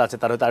একটু ছাড় আছে,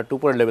 তারা হয়তো আর একটু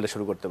উপরের লেভেলে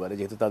শুরু করতে পারে,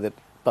 যেহেতু তাদের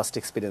পাস্ট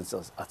এক্সপিরিয়েন্স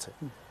আছে।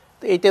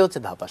 তো এইটাই হচ্ছে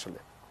ধাপ আসলে।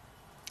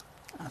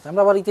 আচ্ছা,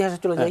 আমরা আবার ইতিহাসে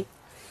চলে যাই।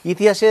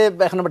 ইতিহাসে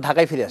এখন আমরা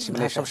ঢাকায় ফিরে আসি।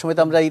 মানে সবসময়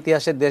তো আমরা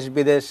ইতিহাসের দেশ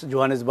বিদেশ,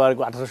 জোহানেসবার্গ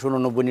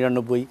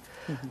 1889-99,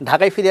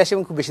 ঢাকায় ফিরে আসি,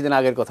 এবং খুব বেশি দিন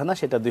আগের কথা না,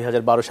 সেটা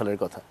 2012 সালের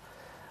কথা।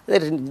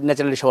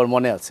 ন্যাচারালি সবার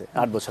মনে আছে,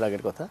 8 বছর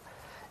আগের কথা।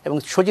 এবং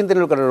শচীন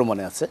তেন্ডুলকারেরও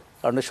মনে আছে,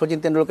 কারণ শচীন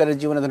তেন্ডুলকারের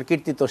জীবনে ধরুন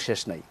কীর্তিত্ব শেষ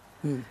নাই,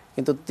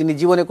 কিন্তু তিনি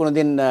জীবনে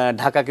কোনোদিন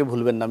ঢাকাকে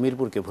ভুলবেন না,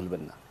 মিরপুরকে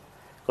ভুলবেন না।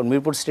 কারণ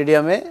মিরপুর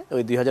স্টেডিয়ামে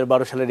ওই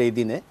 2012 সালের এই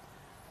দিনে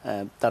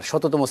তার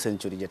 100তম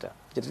সেঞ্চুরি,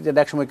 যেটা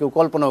একসময় কেউ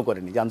কল্পনাও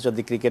করেনি যে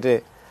আন্তর্জাতিক ক্রিকেটে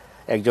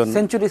একজন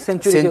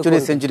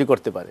সেঞ্চুরি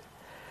করতে পারে।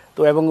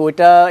 তো এবং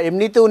ওইটা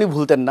এমনিতে উনি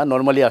ভুলতেন না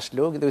নর্মালি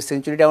আসলেও, কিন্তু ওই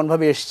সেঞ্চুরিটা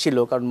এমনভাবে এসেছিল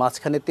কারণ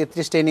মাঝখানে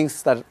 33টা ইনিংস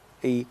তার,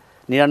 এই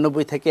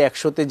 99 থেকে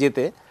 100-তে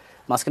যেতে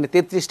মাঝখানে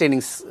 33টা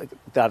ইনিংস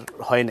তার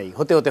হয় নাই,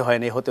 হতে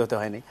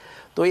হয় নাই।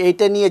 তো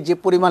এইটা নিয়ে যে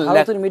পরিমাণ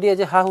মিডিয়া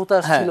যে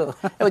হাহুতাশ ছিল,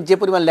 এবং যে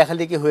পরিমাণ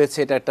লেখালেখি হয়েছে,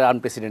 এটা একটা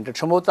আনপ্রেসিডেন্টেড।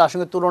 সম্ভবত তার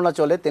সঙ্গে তুলনা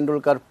চলে,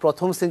 তেন্ডুলকার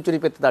প্রথম সেঞ্চুরি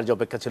পেতে তার যে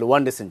অপেক্ষা ছিল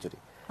 1 ডে সেঞ্চুরি,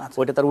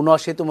 ওইটা তার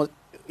 79তম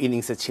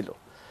ইনিংসে ছিল।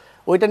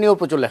 ওইটা নিয়েও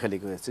প্রচুর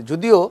লেখালেখি হয়েছে।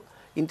 যদিও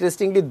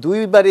ইন্টারেস্টিংলি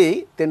দুইবারই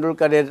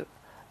তেন্ডুলকারের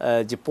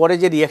যে পরে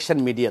যে রিয়াকশন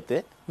মিডিয়াতে,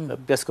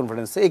 প্রেস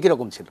কনফারেন্সে একই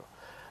রকম ছিল।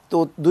 তো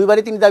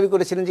দুইবারই তিনি দাবি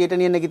করেছিলেন যে এটা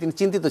নিয়ে নাকি তিনি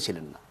চিন্তিত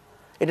ছিলেন না,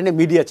 এটা নিয়ে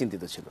মিডিয়া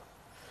চিন্তিত ছিল।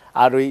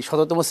 আর ওই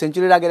 100তম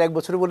সেঞ্চুরির আগের 1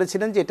 বছর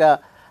বলেছিলেন যে এটা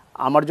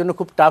আমার জন্য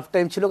খুব টাফ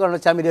টাইম ছিল, কারণ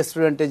হচ্ছে আমি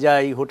রেস্টুরেন্টে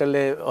যাই,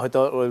 হোটেলে হয়তো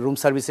রুম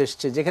সার্ভিস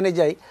এসছে, যেখানে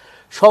যাই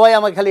সবাই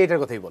আমাকে খালি এটার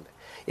কথাই বলে।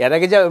 এর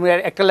আগে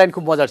একটা লাইন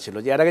খুব মজার ছিল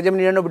যে এর আগে যে আমি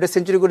 99টা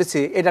সেঞ্চুরি করেছি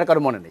এটার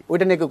কারো মনে নেই,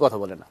 ওইটা নিয়ে কেউ কথা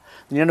বলে না।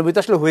 99 তো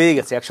আসলে হয়েই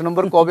গেছে, 100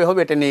 নম্বর কবে হবে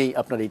এটা নিয়েই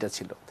আপনার এইটা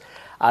ছিল।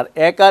 আর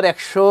 1 আর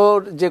 100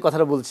 যে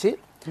কথাটা বলছি,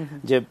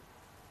 যে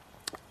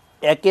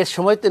 1-এর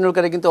সময়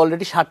তেন্ডুলকারের কিন্তু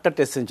অলরেডি 7টা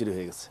টেস্ট সেঞ্চুরি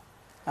হয়ে গেছে।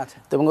 আচ্ছা,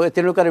 এবং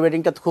তেন্ডুলকারের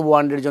ব্যাটিংটা খুব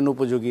ওয়ানডের জন্য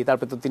উপযোগী।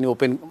 তারপরে তো তিনি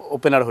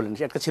ওপেনার হলেন,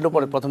 একটা ছিল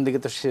পরে, প্রথম দিকে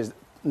তো সে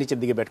নিচের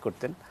দিকে ব্যাট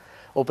করতেন,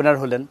 ওপেনার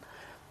হলেন।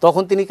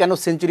 তখন তিনি কেন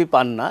সেঞ্চুরি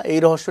পান না, এই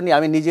রহস্য নিয়ে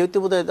আমি নিজেও তো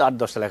বোধহয়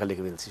 8-10টা লেখা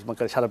লিখে ফেলছি,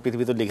 সারা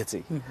পৃথিবী তো লিখেছি।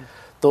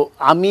 তো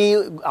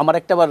আমার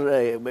একটা বার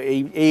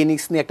এই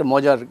ইনিংস নিয়ে একটা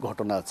মজার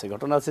ঘটনা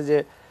আছে যে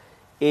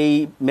এই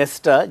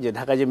ম্যাচটা, যে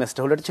ঢাকায় যে ম্যাচটা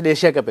হলো, এটা ছিল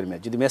এশিয়া কাপের ম্যাচ।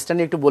 যদি ম্যাচটা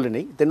নিয়ে একটু বলে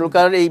নেই,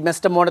 তেন্ডুলকার এই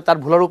ম্যাচটা মনে তার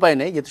ভুলার উপায়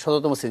নেই, যেহেতু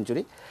 100তম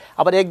সেঞ্চুরি।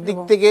 আবার একদিক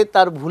থেকে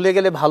তার ভুলে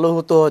গেলে ভালো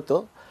হতো হয়তো।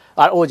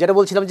 আর যেটা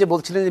বলছিলেন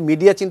যে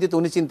মিডিয়া চিন্তিত,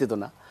 উনি চিন্তিত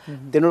না।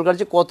 তেন্ডুলকার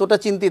যে কতটা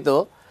চিন্তিত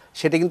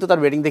সেটা কিন্তু তার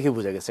ব্যাটিং দেখে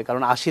বোঝা গেছে,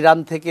 কারণ 80 রান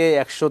থেকে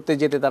 100-তে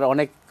যেতে তার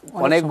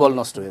অনেক বল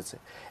নষ্ট হয়েছে,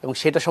 এবং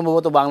সেটা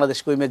সম্ভবত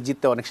বাংলাদেশকে ওই ম্যাচ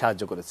জিততে অনেক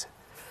সাহায্য করেছে।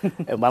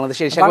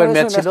 বাংলাদেশের এশিয়া কাপের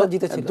ম্যাচ ছিল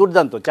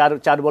দুর্দান্ত,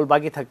 4 বল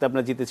বাকি থাকতে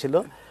আপনার জিতেছিল।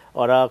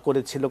 ওরা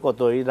করেছিল কত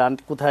এই রান,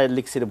 কোথায়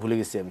লিখছিল ভুলে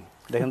গেছি আমি,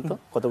 দেখেন তো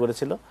কত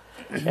করেছিল।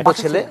 একটা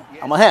ছেলে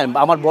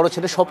আমার বড়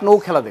ছেলে স্বপ্ন ও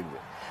খেলা দেখবে,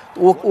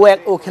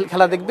 ও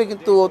খেলা দেখবে,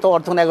 কিন্তু ও তো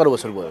তখন 11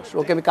 বছর বয়স,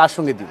 ওকে আমি কার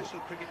সঙ্গে দিব?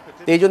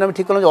 এই জন্য আমি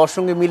ঠিক করলাম যে ওর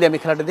সঙ্গে মিলে আমি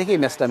খেলাটা দেখি,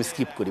 এই ম্যাচটা আমি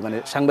স্কিপ করি, মানে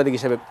সাংবাদিক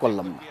হিসেবে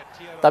করলাম না।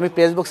 তো আমি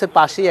প্রেস বক্সের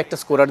পাশেই একটা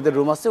স্কোরারদের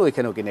রুম আছে,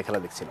 ওইখানে ওকে নিয়ে খেলা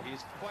দেখছিলাম।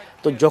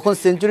 তো যখন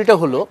সেঞ্চুরিটা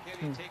হলো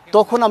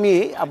তখন আমি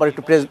আবার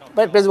একটু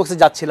প্রেস বক্সে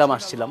যাচ্ছিলাম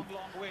আসছিলাম।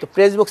 তো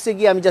প্রেস বক্সে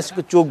গিয়ে আমি জাস্ট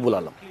একটু চোখ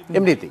বোলালাম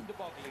এমনিতেই।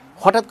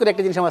 হঠাৎ করে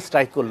একটা জিনিস আমার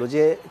স্ট্রাইক করলো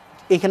যে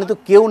এখানে তো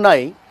কেউ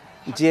নাই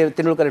যে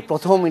তেন্ডুলকারের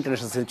প্রথম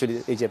ইন্টারন্যাশনাল সেঞ্চুরি,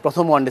 এই যে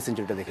প্রথম ওয়ানডে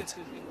সেঞ্চুরিটা দেখেছে,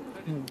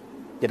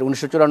 যেটা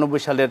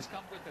 1994 সালের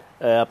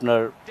আপনার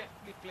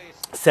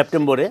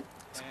সেপ্টেম্বরে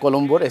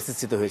কলম্বোর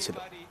এসএসসিতে হয়েছিল।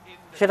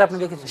 সেটা আপনি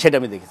দেখেছেন? সেটা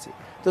আমি দেখেছি।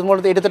 তো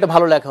মূলত এটা তো একটা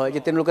ভালো লেখা হয়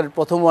যে তেন্ডুলকারের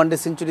প্রথম ওয়ানডে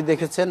সেঞ্চুরি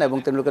দেখেছেন এবং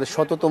তেন্ডুলকারের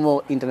 100তম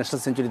ইন্টারন্যাশনাল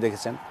সেঞ্চুরি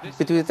দেখেছেন।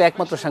 পৃথিবীতে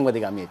একমাত্র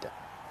সাংবাদিক আমি এটা।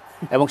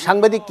 এবং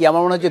সাংবাদিক কি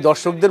আমার মনে হয় যে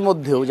দর্শকদের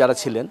মধ্যেও যারা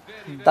ছিলেন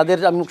তাদের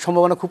আমি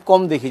সম্ভাবনা খুব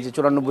কম দেখি যে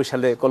 94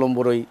 সালে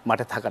কলম্বোর ওই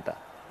মাঠে থাকাটা,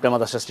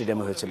 প্রেমাদাসা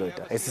স্টেডিয়ামে হয়েছিল,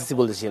 এটা এসএসসি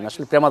বলতেছিলেন,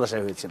 আসলে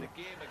প্রেমাদাসায় হয়েছিল।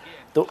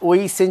 তো ওই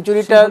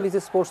সেঞ্চুরিটা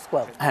স্পোর্টস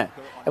ক্লাব, হ্যাঁ,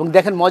 এবং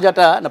দেখেন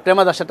মজাটা না,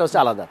 প্রেমাদাসাটা হচ্ছে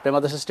আলাদা।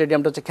 প্রেমাদাসা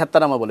স্টেডিয়ামটা হচ্ছে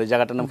খ্যাতনামা বলে,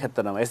 জায়গাটার নাম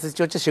খ্যাতনামা।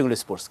 এসএসসি হচ্ছে সেগুলি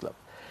স্পোর্টস ক্লাব।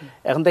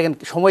 এখন দেখেন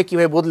সময়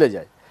কীভাবে বদলে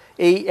যায়।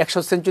 এই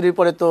 100 সেঞ্চুরির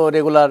পরে তো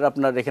রেগুলার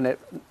আপনার এখানে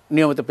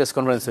নিয়মিত প্রেস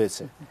কনফারেন্স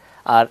হয়েছে।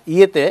 আর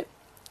ইয়েতে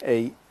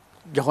এই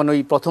যখন ওই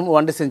প্রথম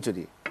ওয়ানডে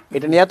সেঞ্চুরি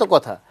এটা নিয়ে এত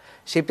কথা,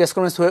 সেই প্রেস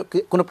কনফারেন্স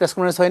কোনো প্রেস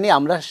কনফারেন্স হয়নি।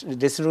 আমরা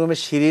ড্রেসিং রুমের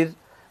সিঁড়ির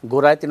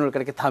গোড়ায়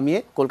তেনুলকারকে থামিয়ে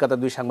কলকাতার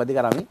 2 সাংবাদিক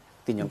আর আমি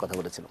 3 জন কথা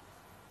বলেছিলাম।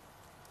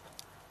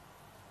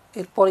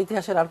 এরপর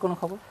ইতিহাসের আর কোনো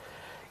খবর?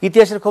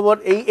 ইতিহাসের খবর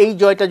এই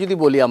জয়টা যদি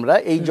বলি আমরা,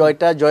 এই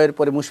জয়ের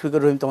পরে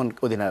মুশফিকুর রহিম তখন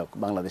অধিনায়ক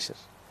বাংলাদেশের।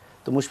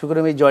 তো মুশফিকুর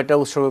রহিম এই জয়টা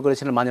উৎসর্গ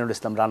করেছিলেন মানিনুল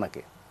ইসলাম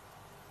রানাকে।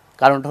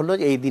 কারণটা হলো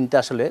এই দিনটা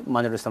আসলে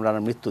মানিনুল ইসলাম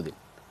রানার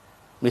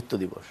মৃত্যু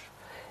দিবস।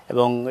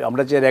 এবং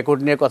আমরা যে রেকর্ড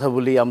নিয়ে কথা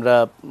বলি, আমরা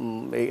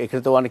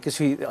এখানে তো অনেক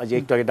কিছুই, যে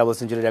একটু আগে ডাবল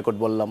সেঞ্চুরি রেকর্ড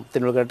বললাম,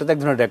 তেন্ডুলকারটা তো এক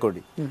ধরনের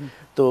রেকর্ডই।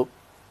 তো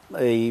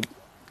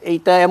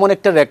এইটা এমন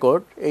একটা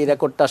রেকর্ড, এই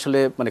রেকর্ডটা আসলে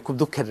মানে খুব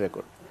দুঃখের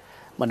রেকর্ড।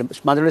 মানে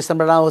মানিনুল ইসলাম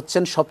রানা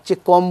হচ্ছেন সবচেয়ে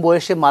কম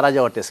বয়সে মারা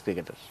যাওয়া টেস্ট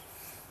ক্রিকেটার।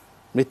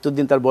 মৃত্যুর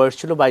দিন তার বয়স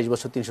ছিল 22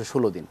 বছর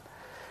 316 দিন।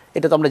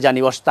 এটা তো আমরা জানি।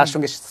 তার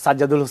সঙ্গে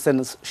সাজ্জাদুল হোসেন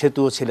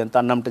সেতুও ছিলেন,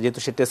 তার নামটা যেহেতু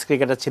সে টেস্ট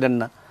ক্রিকেটার ছিলেন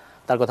না,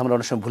 তার কথা আমরা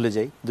অনেক সময় ভুলে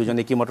যাই।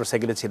 দুজনে কি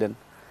মোটরসাইকেলে ছিলেন,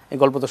 এই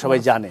গল্প তো সবাই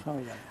জানে।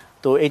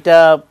 তো এটা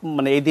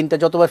মানে এই দিনটা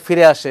যতবার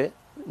ফিরে আসে,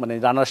 মানে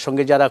রানার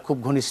সঙ্গে যারা খুব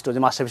ঘনিষ্ঠ, যে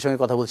মাশরাফির সঙ্গে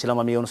কথা বলছিলাম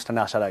আমি এই অনুষ্ঠানে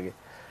আসার আগে,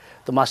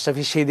 তো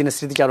মাশরাফি সেই দিনে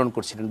স্মৃতিচারণ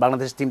করছিলেন।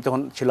 বাংলাদেশ টিম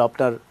তখন ছিল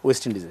আপনার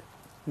ওয়েস্ট ইন্ডিজে,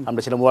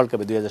 আমরা ছিলাম ওয়ার্ল্ড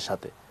কাপে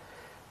 2007-এ,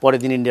 পরের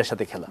দিন ইন্ডিয়ার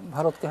সাথে খেলা,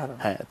 ভারতকে হারানো।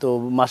 হ্যাঁ, তো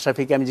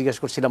মাশরাফিকে আমি জিজ্ঞেস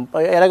করছিলাম,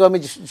 এর আগে আমি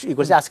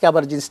করছি, আজকে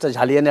আবার জিনিসটা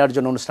ঝালিয়ে নেওয়ার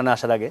জন্য অনুষ্ঠানে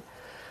আসার আগে,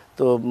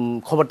 তো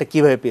খবরটা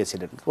কীভাবে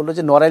পেয়েছিলেন? বললো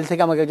যে নড়াইল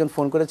থেকে আমাকে একজন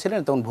ফোন করেছিলেন,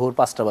 তখন ভোর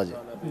 5টা বাজে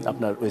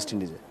আপনার ওয়েস্ট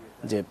ইন্ডিজে,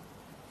 যে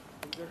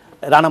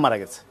রানা মারা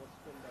গেছে।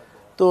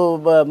 তো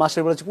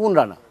মাস্টার বলেছে কোন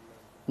রানা?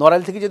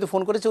 নড়াইল থেকে যেহেতু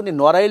ফোন করেছে, উনি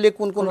নড়াইলে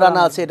কোন কোন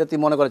রানা আছে এটা তিনি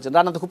মনে করেছেন।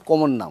 রানা তো খুব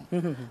কমন নাম,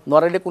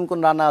 নড়াইলে কোন কোন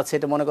রানা আছে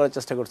এটা মনে করার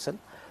চেষ্টা করছেন।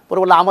 পরে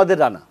বললো আমাদের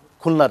রানা,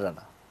 খুলনার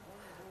রানা।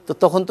 তো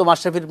তখন তো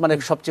মাশরাফির মানে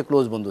সবচেয়ে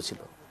ক্লোজ বন্ধু ছিল,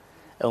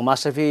 এবং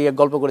মাশরাফি এক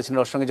গল্প করেছিলেন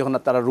ওর সঙ্গে, যখন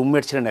তারা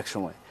রুমমেট ছিলেন এক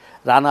সময়।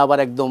 রানা আবার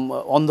একদম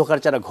অন্ধকার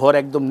ছাড়া, ঘর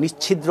একদম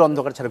নিশ্ছিদ্র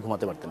অন্ধকার ছাড়া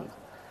ঘুমাতে পারতেন না।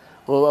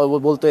 ও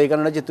বলতো এই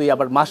কারণে যে তুই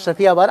আবার,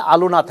 মাশরাফি আবার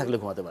আলো না থাকলে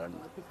ঘুমাতে পারেন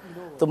না।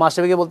 তো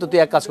মাশরাফিকে বলতো তুই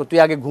এক কাজ কর, তুই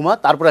আগে ঘুমা,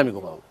 তারপরে আমি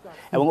ঘুমাবো।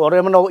 এবং ওর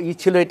এমন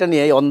ছিল এটা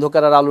নিয়ে, এই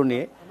অন্ধকার আর আলো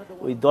নিয়ে,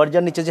 ওই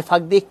দরজার নিচে যে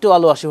ফাঁক দিয়ে একটু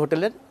আলো আসে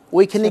হোটেলের,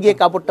 ওইখানে গিয়ে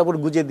কাপড় টাপড়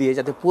গুজে দিয়ে,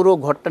 যাতে পুরো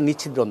ঘরটা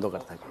নিশ্ছিদ্র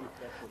অন্ধকার থাকে।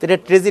 তো এটা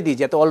ট্রেজেডি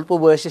যে এত অল্প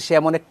বয়সে সে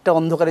এমন একটা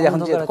অন্ধকারে,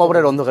 এখন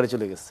কবরের অন্ধকারে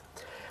চলে গেছে।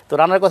 তো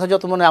রানার কথা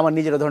যত মনে হয়, আমার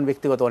নিজের ধরনের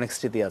ব্যক্তিগত অনেক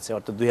স্মৃতি আছে।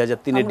 অর্থাৎ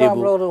 2003-এর ডেবু,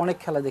 অনেক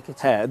খেলা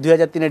দেখেছি। হ্যাঁ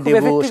 2003-এর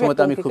ডেবু সময়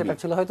তো আমি খুব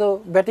ছিল, হয়তো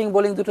ব্যাটিং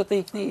বোলিং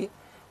দুটোতেই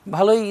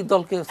ভালোই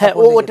দলকে, হ্যাঁ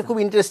ওটা খুব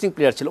ইন্টারেস্টিং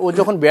প্লেয়ার ছিল। ও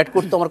যখন ব্যাট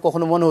করতো আমার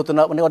কখনো মনে হতো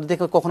না, মানে ওর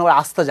দেখে কখনো আমার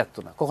আস্থা জাগতো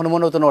না, কখনো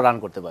মনে হতো না ও রান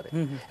করতে পারে।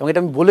 এবং এটা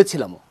আমি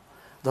বলেছিলামও।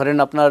 ধরেন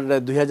আপনার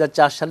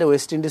 2004 সালে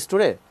ওয়েস্ট ইন্ডিজ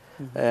ট্যুরে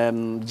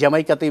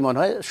জ্যামাইকাতেই মনে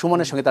হয়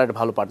সুমনের সঙ্গে তার একটা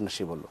ভালো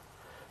পার্টনারশিপ হলো।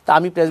 তা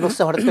আমি প্রেস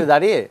বক্সে হঠাৎ করে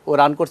দাঁড়িয়ে, ও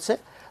রান করছে,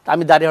 তা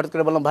আমি দাঁড়িয়ে হঠাৎ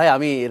করে বললাম, ভাই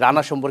আমি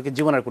রানা সম্পর্কে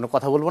জীবনের কোনো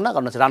কথা বলবো না,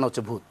 কারণ হচ্ছে রানা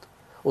হচ্ছে ভূত,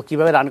 ও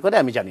কীভাবে রান করে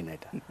আমি জানি না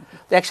এটা।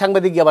 তো এক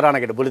সাংবাদিক গিয়ে আবার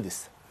রানাকে এটা বলে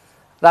দিচ্ছে।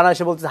 রানা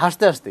এসে বলছে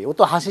হাসতে হাসতে, ও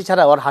তো হাসি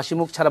ছাড়া, ওর হাসি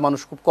মুখ ছাড়া মানুষ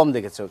খুব কম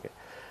দেখেছে ওকে,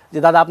 যে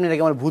দাদা আপনি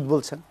নাকি আমার ভূত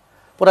বলছেন।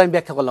 পরে আমি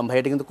ব্যাখ্যা করলাম, ভাই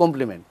এটা কিন্তু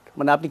কমপ্লিমেন্ট,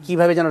 মানে আপনি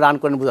কীভাবে যেন রান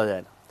করেন বোঝা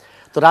যায় না।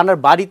 তো রানার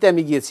বাড়িতে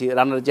আমি গিয়েছি,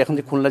 রানার যে এখন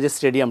যে খুলনা যে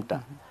স্টেডিয়ামটা,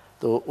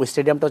 তো ওই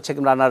স্টেডিয়ামটা হচ্ছে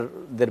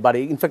রানারদের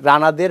বাড়ি, ইনফ্যাক্ট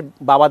রানাদের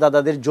বাবা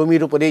দাদাদের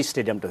জমির উপরে এই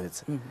স্টেডিয়ামটা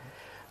হয়েছে।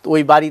 তো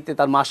ওই বাড়িতে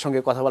তার মার সঙ্গে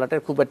কথা বলাটা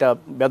খুব একটা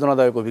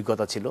বেদনাদায়ক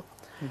অভিজ্ঞতা ছিল।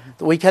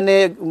 তো ওইখানে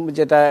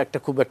যেটা একটা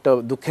খুব একটা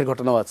দুঃখের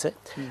ঘটনাও আছে,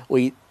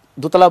 ওই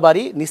দোতলা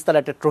বাড়ি নিচতলা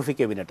একটা ট্রফি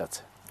ক্যাবিনেট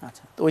আছে।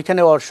 তো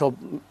ওইখানে ওর সব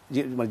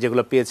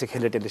যেগুলো পেয়েছে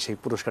খেলে টেলে সেই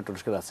পুরস্কার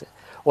টুরস্কার আছে।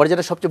 ওর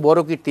যেটা সবচেয়ে বড়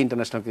কীর্তি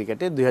ইন্টারন্যাশনাল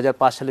ক্রিকেটে,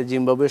 2005 সালে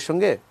জিম্বাবুয়ের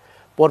সঙ্গে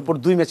পরপর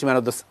 2 match man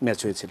of the match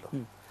হয়েছিল।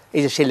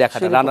 এই যে সেই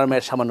লেখাটা রানার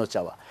ম্যাচ সামান্য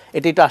চাওয়া,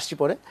 এটাই তো আসছি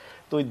পরে।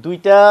 তো ওই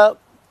 2টা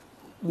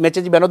ম্যাচে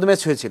যে ম্যান অফ দ্য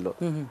ম্যাচ হয়েছিল,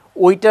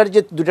 ওইটার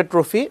যে 2টা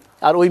ট্রফি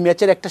আর ওই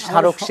ম্যাচের একটা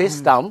স্মারক সেই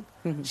স্টাম্প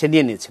সে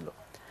নিয়ে নিয়েছিল।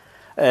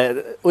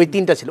 ওই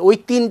 3টা ছিল, ওই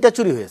 3টা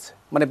চুরি হয়েছে,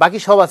 মানে বাকি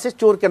সব আছে,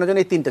 চোর কেন যেন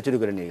এই 3টা চুরি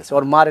করে নিয়ে গেছে।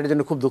 ওর মার এর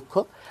জন্য খুব দুঃখ।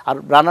 আর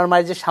রানার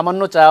মায়ের যে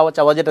সামান্য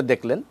চাওয়া যেটা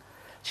দেখলেন,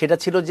 সেটা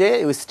ছিল যে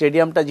ওই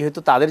স্টেডিয়ামটা যেহেতু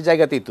তাদের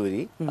জায়গাতেই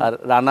তৈরি, আর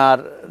রানার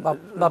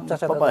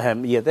হ্যাঁ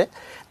ইয়েতে,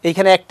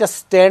 এইখানে একটা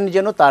স্ট্যান্ড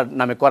যেন তার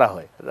নামে করা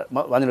হয়,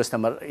 মানিনুল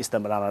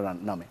ইসলাম রানার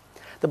নামে।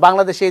 তো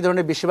বাংলাদেশে এই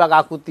ধরনের বেশিরভাগ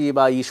আকুতি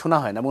বা শোনা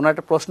হয় না। ওনার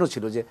একটা প্রশ্ন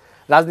ছিল যে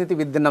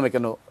রাজনীতিবিদদের নামে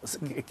কেন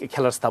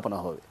খেলার স্থাপনা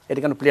হবে, এটা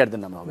কেন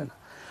প্লেয়ারদের নামে হবে না।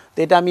 তো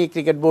এটা আমি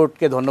ক্রিকেট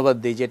বোর্ডকে ধন্যবাদ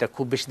দিই যে এটা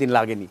খুব বেশি দিন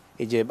লাগেনি।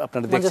 এই যে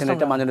আপনারা দেখছেন,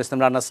 এটা মানিনুল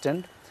ইসলাম রানার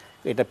স্ট্যান্ড,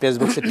 এটা প্রেস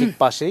বক্সের ঠিক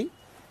পাশেই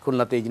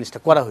খুলনাতে এই জিনিসটা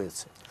করা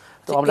হয়েছে।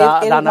 তো আমরা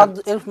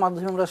এর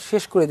মাধ্যমে আমরা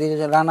শেষ করে দিই,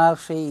 যে রানার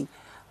সেই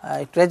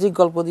ট্র্যাজিক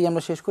গল্প দিয়ে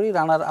আমরা শেষ করি,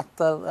 রানার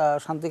আত্মার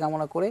শান্তি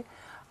কামনা করে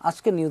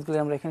আজকের নিউজগুলো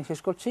আমরা এখানে শেষ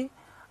করছি।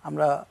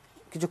 আমরা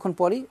কিছুক্ষণ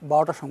পরই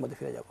 12টা সংবাদে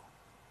ফিরে যাব।